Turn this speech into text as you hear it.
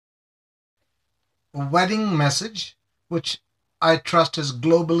wedding message, which I trust is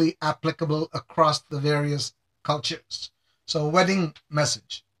globally applicable across the various cultures. So, wedding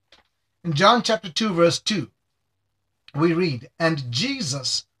message. In John chapter 2, verse 2, we read, "And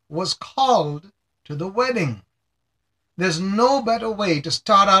Jesus was called to the wedding." There's no better way to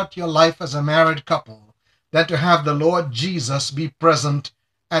start out your life as a married couple than to have the Lord Jesus be present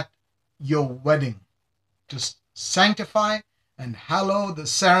at your wedding, to sanctify and hallow the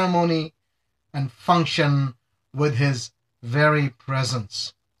ceremony and function with his very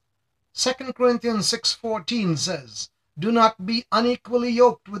presence. 2 Corinthians 6:14 says, "Do not be unequally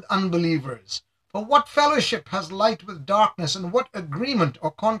yoked with unbelievers. For what fellowship has light with darkness, and what agreement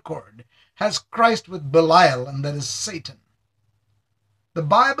or concord has Christ with Belial, and that is Satan?" The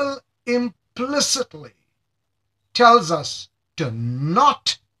Bible implicitly tells us to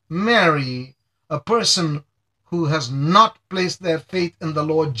not marry a person who has not placed their faith in the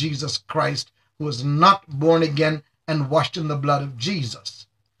Lord Jesus Christ, who is not born again and washed in the blood of Jesus.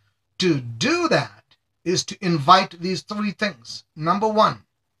 To do that is to invite these three things. Number one,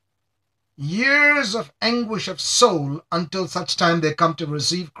 years of anguish of soul until such time they come to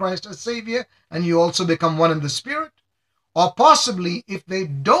receive Christ as Savior, and you also become one in the Spirit. Or possibly, if they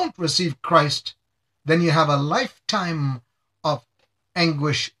don't receive Christ, then you have a lifetime of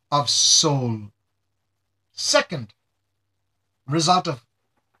anguish of soul. Second result of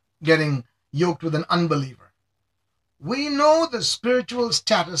getting yoked with an unbeliever. We know the spiritual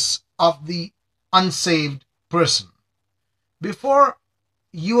status of the unsaved person. Before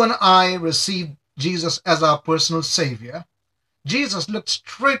you and I received Jesus as our personal Savior, Jesus looked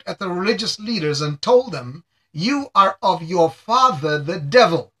straight at the religious leaders and told them, "You are of your father, the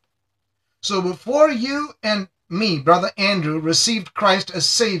devil." So before you and me, Brother Andrew, received Christ as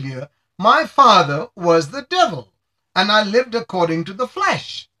Savior, my father was the devil, and I lived according to the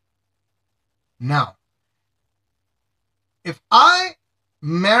flesh. Now, if I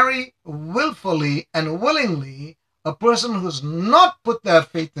marry willfully and willingly a person who's not put their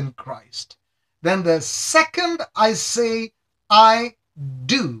faith in Christ, then the second I say "I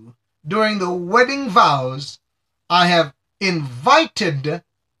do" during the wedding vows, I have invited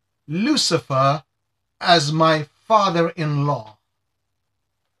Lucifer as my father-in-law.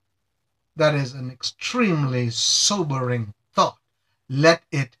 That is an extremely sobering thought. Let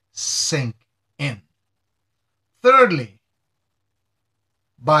it sink in. Thirdly,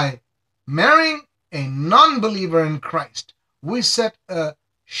 by marrying a non-believer in Christ, we set a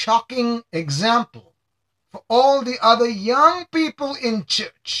shocking example for all the other young people in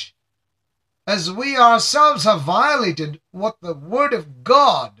church, as we ourselves have violated what the Word of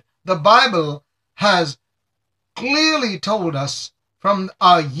God, the Bible, has clearly told us from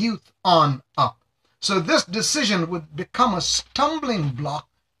our youth on up. So this decision would become a stumbling block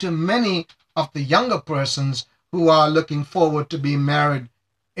to many of the younger persons who are looking forward to be married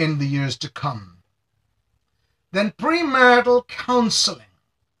in the years to come. Then premarital counseling.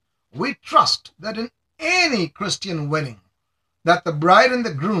 We trust that in any Christian wedding, that the bride and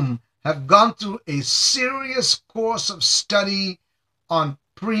the groom have gone through a serious course of study on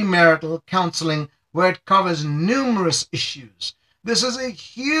premarital counseling, where it covers numerous issues. This is a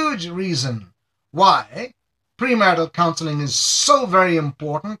huge reason why premarital counseling is so very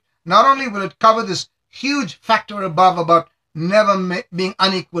important. Not only will it cover this huge factor above about never being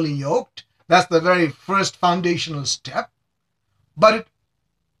unequally yoked, that's the very first foundational step, but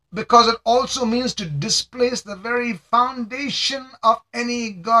because it also means to displace the very foundation of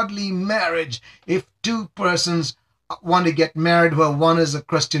any godly marriage if two persons want to get married where one is a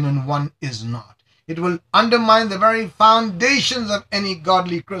Christian and one is not. It will undermine the very foundations of any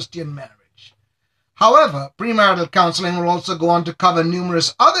godly Christian marriage. However, premarital counseling will also go on to cover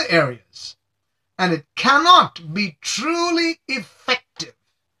numerous other areas, and it cannot be truly effective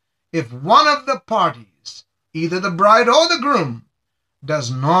if one of the parties, either the bride or the groom,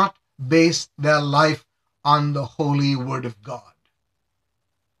 does not base their life on the holy Word of God.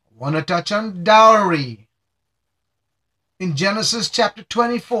 I want to touch on dowry. In Genesis chapter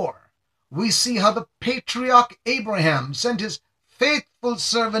 24, we see how the patriarch Abraham sent his faithful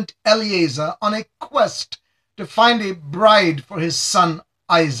servant Eliezer on a quest to find a bride for his son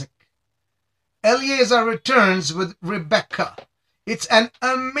Isaac. Eliezer returns with Rebekah. It's an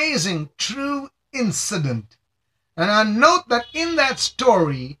amazing, true incident. And I note that in that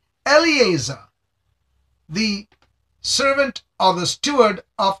story, Eliezer, the servant or the steward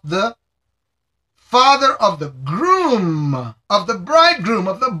of the father of the groom, of the bridegroom,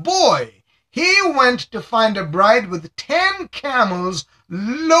 of the boy, he went to find a bride with 10 camels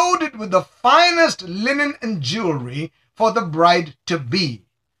loaded with the finest linen and jewelry for the bride to be.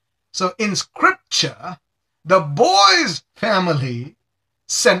 So in culture, the boy's family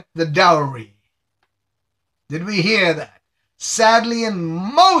sent the dowry. Did we hear that? Sadly, in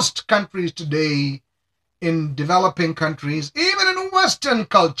most countries today, in developing countries, even in Western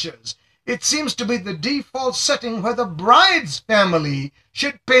cultures, it seems to be the default setting where the bride's family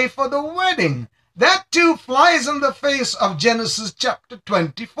should pay for the wedding. That too flies in the face of Genesis chapter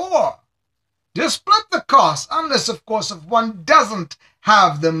 24. Just split the cost, unless, of course, if one doesn't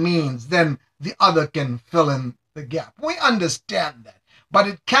have the means, then the other can fill in the gap. We understand that. But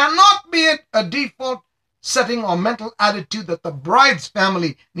it cannot be a default setting or mental attitude that the bride's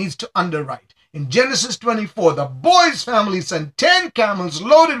family needs to underwrite. In Genesis 24, the boy's family sent 10 camels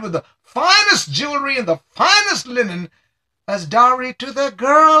loaded with the finest jewelry and the finest linen as dowry to the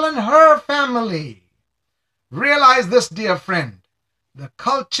girl and her family. Realize this, dear friend. The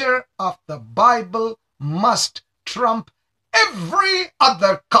culture of the Bible must trump every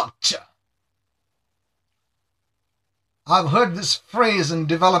other culture. I've heard this phrase in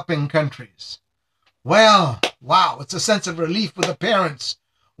developing countries. Well, wow, it's a sense of relief with the parents.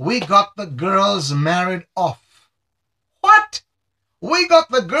 We got the girls married off. What? We got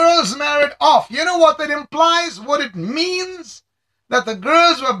the girls married off. You know what that implies? What it means? That the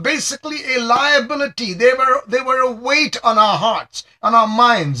girls were basically a liability. They were a weight on our hearts, on our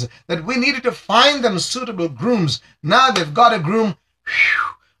minds, that we needed to find them suitable grooms. Now they've got a groom.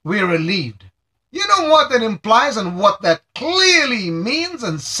 Whew, we're relieved. You know what that implies and what that clearly means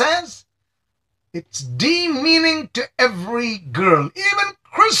and says? It's demeaning to every girl. Even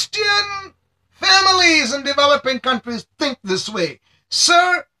Christian families in developing countries think this way.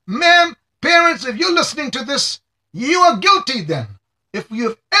 Sir, ma'am, parents, if you're listening to this, you are guilty then. If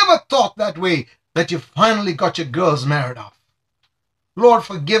you've ever thought that way, that you finally got your girls married off. Lord,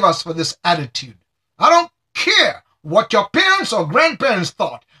 forgive us for this attitude. I don't care what your parents or grandparents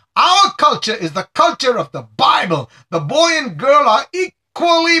thought. Our culture is the culture of the Bible. The boy and girl are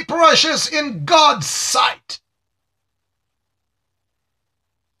equally precious in God's sight.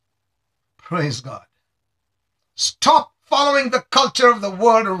 Praise God. Stop following the culture of the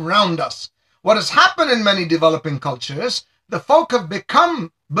world around us. What has happened in many developing cultures, the folk have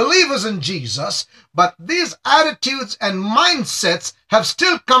become believers in Jesus, but these attitudes and mindsets have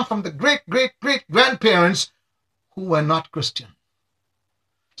still come from the great-great-great-grandparents who were not Christian.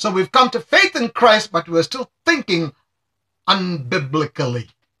 So we've come to faith in Christ, but we're still thinking unbiblically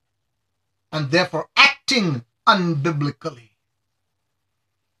and therefore acting unbiblically.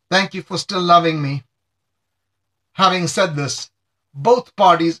 Thank you for still loving me. Having said this, both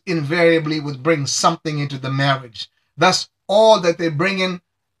parties invariably would bring something into the marriage. Thus, all that they bring in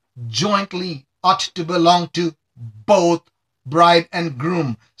jointly ought to belong to both bride and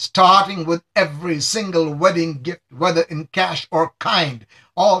groom, starting with every single wedding gift, whether in cash or kind.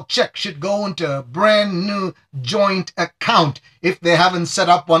 All checks should go into a brand new joint account if they haven't set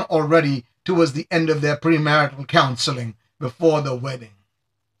up one already towards the end of their premarital counseling before the wedding.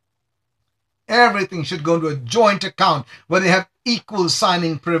 Everything should go into a joint account where they have equal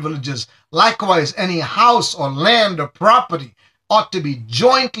signing privileges. Likewise, any house or land or property ought to be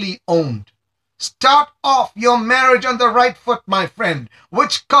jointly owned. Start off your marriage on the right foot, my friend.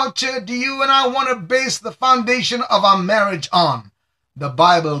 Which culture do you and I want to base the foundation of our marriage on? The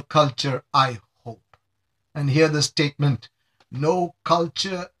Bible culture, I hope. And hear the statement, no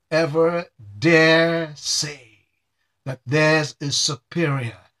culture ever dare say that theirs is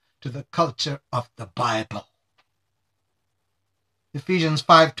superior to the culture of the Bible. Ephesians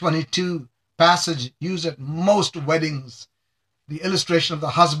 5:22 passage used at most weddings, the illustration of the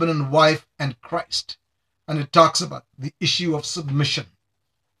husband and wife and Christ. And it talks about the issue of submission.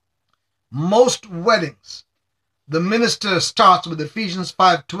 Most weddings, the minister starts with Ephesians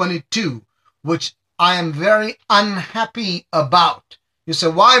 5:22, which I am very unhappy about. You say,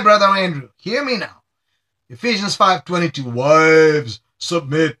 why, Brother Andrew? Hear me now. Ephesians 5:22, wives,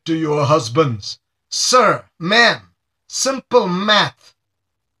 submit to your husbands. Sir, ma'am, simple math.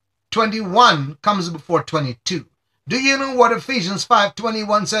 21 comes before 22. Do you know what Ephesians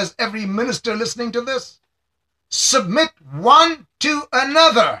 5:21 says, every minister listening to this? Submit one to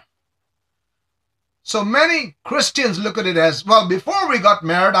another. So many Christians look at it as, well, before we got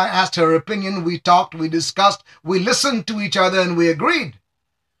married, I asked her opinion, we talked, we discussed, we listened to each other, and we agreed.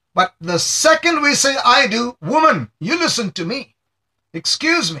 But the second we say, I do, woman, you listen to me.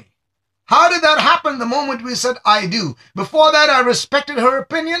 Excuse me. How did that happen the moment we said, I do? Before that, I respected her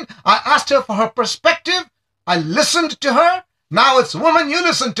opinion. I asked her for her perspective. I listened to her. Now it's, woman, you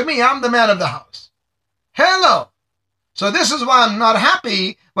listen to me. I'm the man of the house. Hello. So this is why I'm not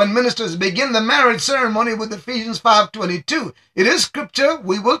happy when ministers begin the marriage ceremony with Ephesians 5:22. It is scripture.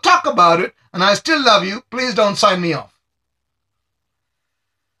 We will talk about it. And I still love you. Please don't sign me off.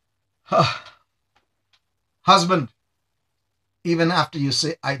 Husband, even after you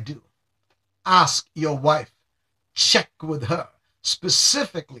say I do, ask your wife. Check with her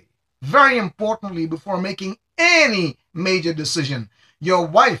specifically, very importantly, before making any major decision. Your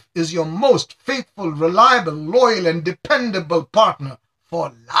wife is your most faithful, reliable, loyal, and dependable partner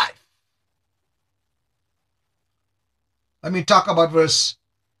for life. Let me talk about verse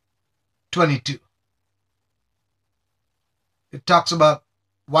 22. It talks about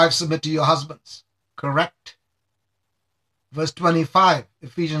wives, submit to your husbands. Correct. Verse 25,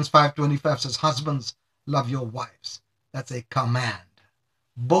 Ephesians 5:25 says, husbands, love your wives. That's a command.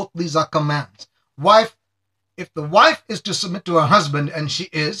 Both these are commands. Wife, if the wife is to submit to her husband, and she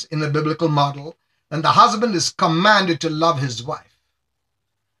is in the biblical model, then the husband is commanded to love his wife.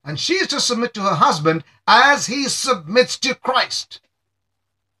 And she is to submit to her husband as he submits to Christ.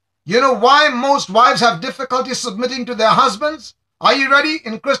 You know why most wives have difficulty submitting to their husbands? Are you ready?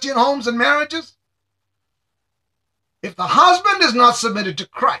 In Christian homes and marriages? If the husband is not submitted to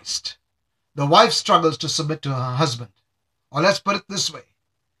Christ, the wife struggles to submit to her husband. Or let's put it this way.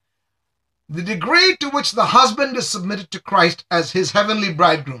 The degree to which the husband is submitted to Christ as his heavenly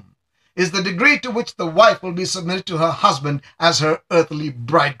bridegroom is the degree to which the wife will be submitted to her husband as her earthly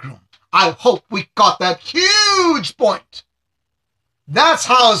bridegroom. I hope we caught that huge point. That's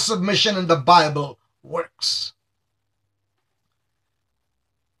how submission in the Bible works.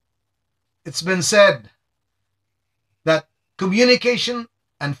 It's been said that communication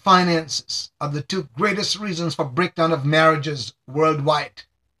and finances are the two greatest reasons for breakdown of marriages worldwide.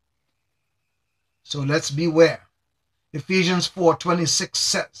 So let's beware. Ephesians 4:26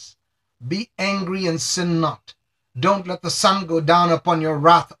 says, be angry and sin not. Don't let the sun go down upon your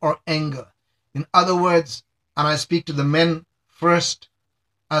wrath or anger. In other words, and I speak to the men first,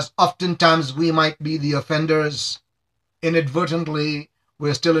 as oftentimes we might be the offenders, inadvertently,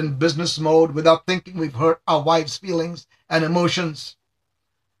 we're still in business mode without thinking we've hurt our wives' feelings and emotions.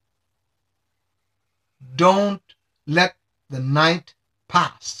 Don't let the night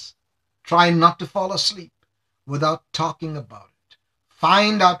pass. Try not to fall asleep without talking about it.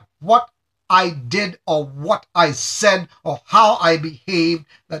 Find out what I did or what I said or how I behaved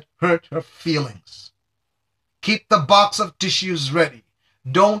that hurt her feelings. Keep the box of tissues ready.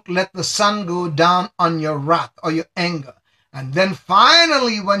 Don't let the sun go down on your wrath or your anger. And then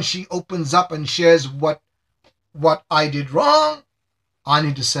finally, when she opens up and shares what I did wrong, I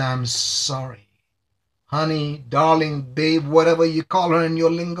need to say, I'm sorry. Honey, darling, babe, whatever you call her in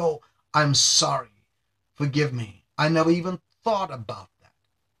your lingo, I'm sorry. Forgive me. I never even thought about that.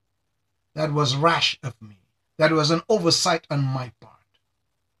 That was rash of me. That was an oversight on my part.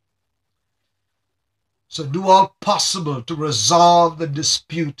 So do all possible to resolve the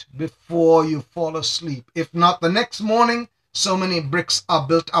dispute before you fall asleep. If not, the next morning, so many bricks are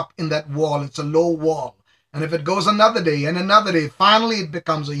built up in that wall. It's a low wall. And if it goes another day and another day, finally it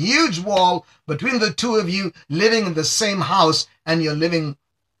becomes a huge wall between the two of you living in the same house, and you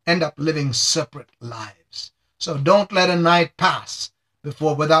end up living separate lives. So don't let a night pass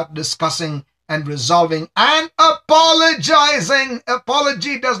without discussing and resolving and apologizing.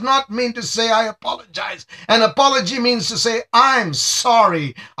 Apology does not mean to say I apologize. An apology means to say I'm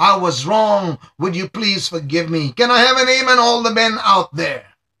sorry. I was wrong. Would you please forgive me? Can I have an amen, all the men out there?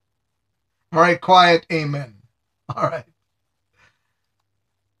 All right, quiet amen. All right.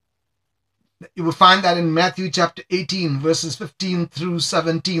 You will find that in Matthew chapter 18, verses 15 through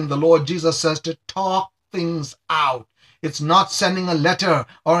 17, the Lord Jesus says to talk things out. It's not sending a letter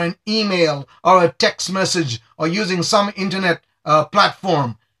or an email or a text message or using some internet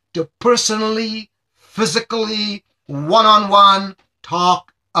platform. To personally, physically, one-on-one,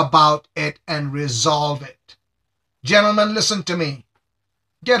 talk about it and resolve it. Gentlemen, listen to me.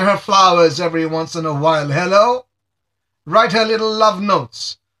 Get her flowers every once in a while. Hello? Write her little love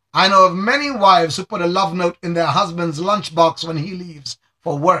notes. I know of many wives who put a love note in their husband's lunchbox when he leaves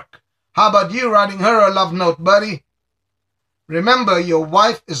for work. How about you writing her a love note, buddy? Remember, your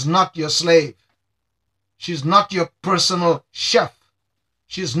wife is not your slave. She's not your personal chef.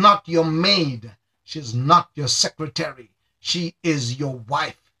 She's not your maid. She's not your secretary. She is your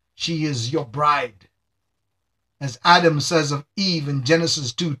wife. She is your bride. As Adam says of Eve in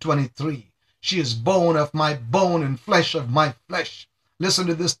Genesis 2:23, she is bone of my bone and flesh of my flesh. Listen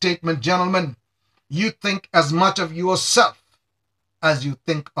to this statement, gentlemen. You think as much of yourself as you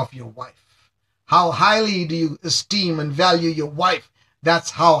think of your wife. How highly do you esteem and value your wife?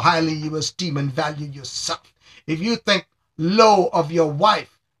 That's how highly you esteem and value yourself. If you think low of your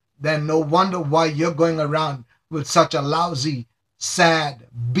wife, then no wonder why you're going around with such a lousy, sad,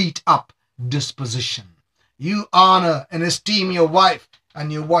 beat up disposition. You honor and esteem your wife,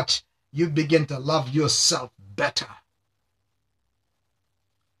 and you watch, you begin to love yourself better.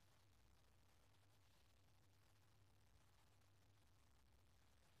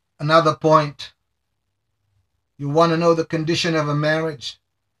 Another point, you want to know the condition of a marriage?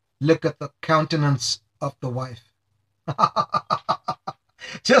 Look at the countenance of the wife.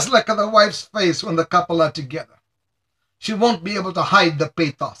 Just look at the wife's face when the couple are together. She won't be able to hide the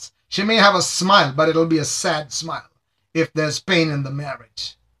pathos. She may have a smile, but it'll be a sad smile if there's pain in the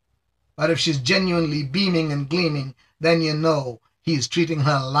marriage. But if she's genuinely beaming and gleaming, then you know he's treating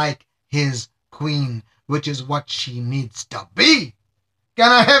her like his queen, which is what she needs to be.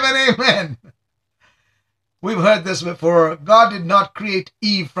 Can I have an amen? We've heard this before. God did not create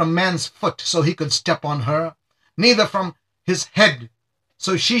Eve from man's foot so he could step on her, neither from his head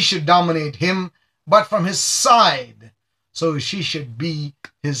so she should dominate him, but from his side so she should be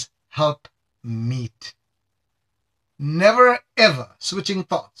his helpmeet. Never ever, switching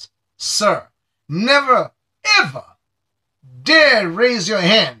thoughts, sir, never ever dare raise your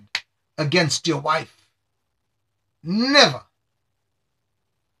hand against your wife. Never.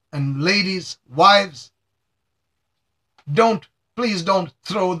 And ladies, wives, please don't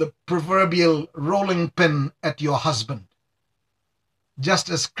throw the proverbial rolling pin at your husband. Just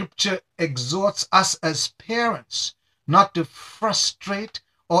as Scripture exhorts us as parents not to frustrate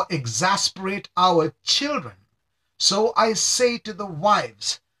or exasperate our children, so I say to the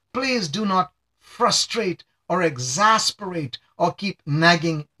wives, please do not frustrate or exasperate or keep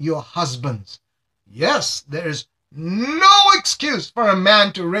nagging your husbands. Yes, there is no excuse for a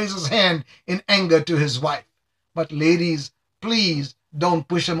man to raise his hand in anger to his wife. But ladies, please don't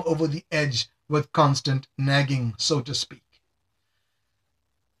push him over the edge with constant nagging, so to speak.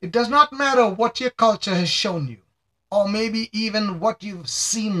 It does not matter what your culture has shown you, or maybe even what you've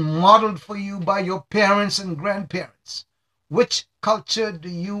seen modeled for you by your parents and grandparents. Which culture do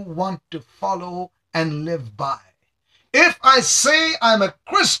you want to follow and live by? If I say I'm a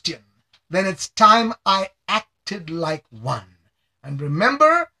Christian, then it's time I acted like one. And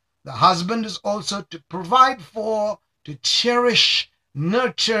remember, the husband is also to provide for, to cherish,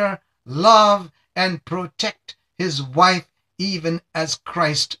 nurture, love, and protect his wife, even as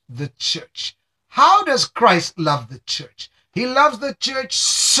Christ the church. How does Christ love the church? He loves the church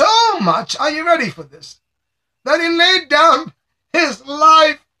so much, are you ready for this? That he laid down his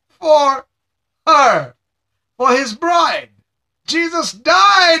life for her, for his bride. Jesus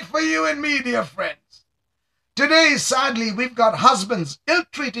died for you and me, dear friends. Today, sadly, we've got husbands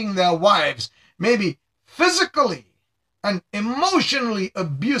ill-treating their wives, maybe physically and emotionally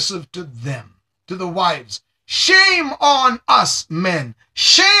abusive to them, to the wives. Shame on us, men.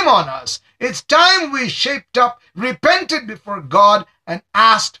 Shame on us. It's time we shaped up, repented before God, and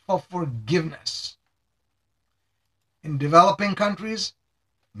asked for forgiveness. In developing countries,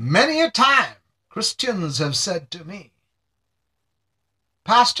 many a time, Christians have said to me,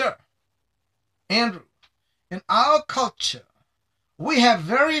 Pastor Andrew, in our culture, we have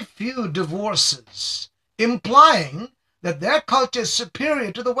very few divorces, implying that their culture is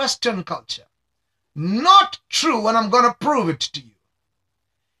superior to the Western culture. Not true, and I'm going to prove it to you.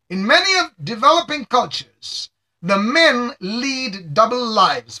 In many of developing cultures, the men lead double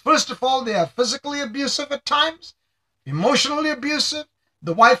lives. First of all, they are physically abusive at times, emotionally abusive.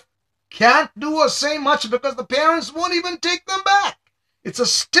 The wife can't do or say much because the parents won't even take them back. It's a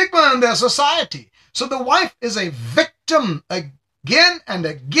stigma in their society. So the wife is a victim again and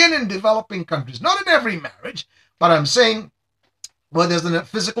again in developing countries. Not in every marriage, but I'm saying where there's a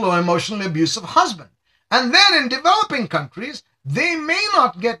physical or emotionally abusive husband. And then in developing countries, they may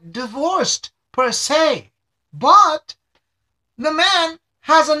not get divorced per se, but the man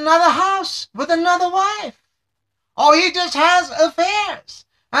has another house with another wife, or he just has affairs,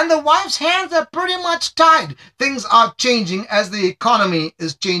 and the wife's hands are pretty much tied. Things are changing as the economy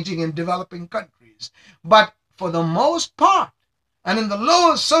is changing in developing countries. But for the most part, and in the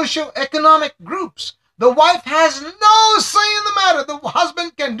lower socioeconomic groups, the wife has no say in the matter. The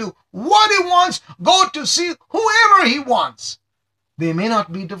husband can do what he wants, go to see whoever he wants. They may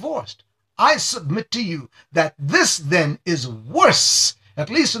not be divorced. I submit to you that this then is worse. At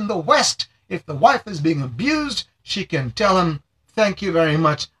least in the West, if the wife is being abused, she can tell him, thank you very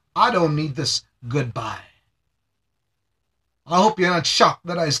much, I don't need this, goodbye. I hope you're not shocked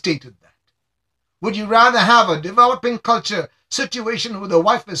that I stated that. Would you rather have a developing culture situation where the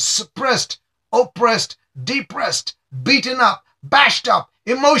wife is suppressed, oppressed, depressed, beaten up, bashed up,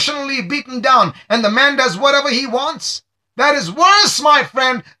 emotionally beaten down, and the man does whatever he wants? That is worse, my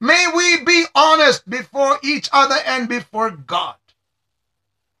friend. May we be honest before each other and before God.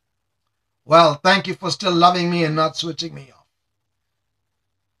 Well, thank you for still loving me and not switching me off.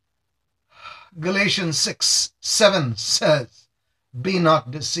 Galatians 6:7 says, be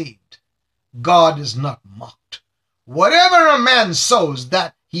not deceived. God is not mocked. Whatever a man sows,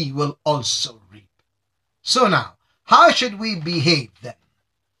 that he will also reap. So now, how should we behave then?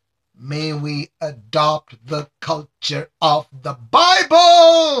 May we adopt the culture of the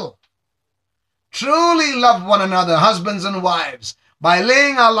Bible. Truly love one another, husbands and wives, by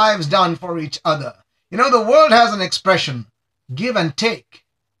laying our lives down for each other. You know, the world has an expression, give and take.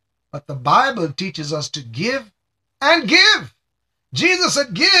 But the Bible teaches us to give and give. Jesus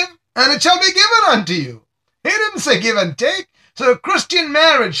said, give, and it shall be given unto you. He didn't say give and take. So a Christian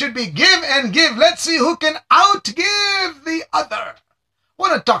marriage should be give and give. Let's see who can outgive the other. We're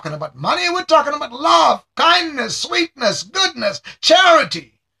not talking about money. We're talking about love, kindness, sweetness, goodness,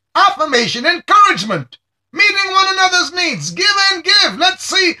 charity, affirmation, encouragement, meeting one another's needs. Give and give. Let's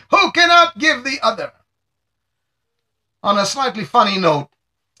see who can outgive the other. On a slightly funny note,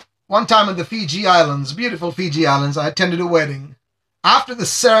 one time in the Fiji Islands, beautiful Fiji Islands, I attended a wedding. After the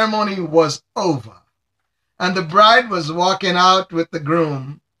ceremony was over, and the bride was walking out with the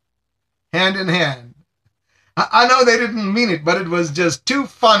groom, hand in hand. I know they didn't mean it, but it was just too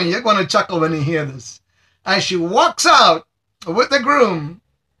funny. You're going to chuckle when you hear this. As she walks out with the groom,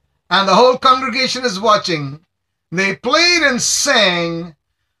 and the whole congregation is watching, they played and sang,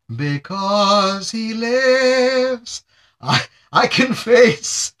 because he lives, I can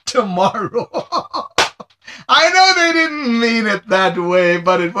face tomorrow. I know they didn't mean it that way,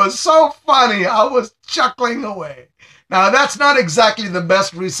 but it was so funny. I was chuckling away. Now, that's not exactly the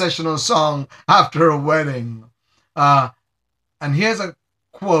best recessional song after a wedding. And here's a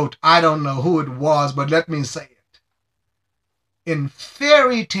quote. I don't know who it was, but let me say it. In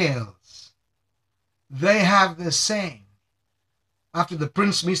fairy tales, they have this saying, after the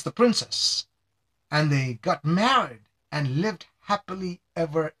prince meets the princess, and they got married and lived happily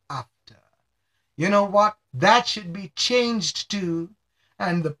ever after. You know what? That should be changed too.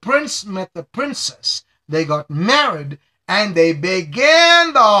 And the prince met the princess. They got married and they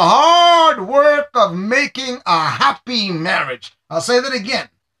began the hard work of making a happy marriage. I'll say that again.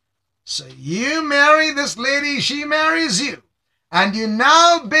 So you marry this lady, she marries you. And you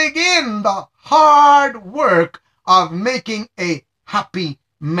now begin the hard work of making a happy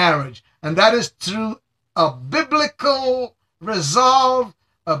marriage. And that is through a biblical resolve,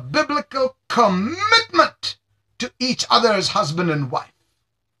 a biblical commitment to each other's husband and wife.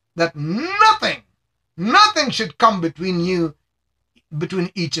 That nothing should come between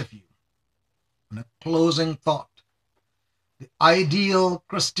each of you. And a closing thought. The ideal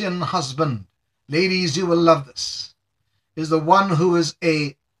Christian husband, ladies, you will love this, is the one who is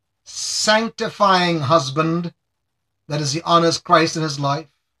a sanctifying husband, that is, he honors Christ in his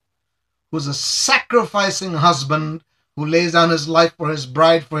life, who is a sacrificing husband, who lays down his life for his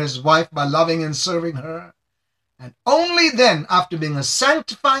bride, for his wife, by loving and serving her. And only then, after being a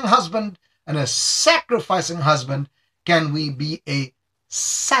sanctifying husband and a sacrificing husband, can we be a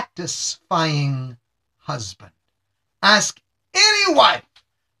satisfying husband. Ask any wife.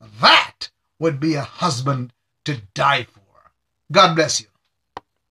 That would be a husband to die for. God bless you.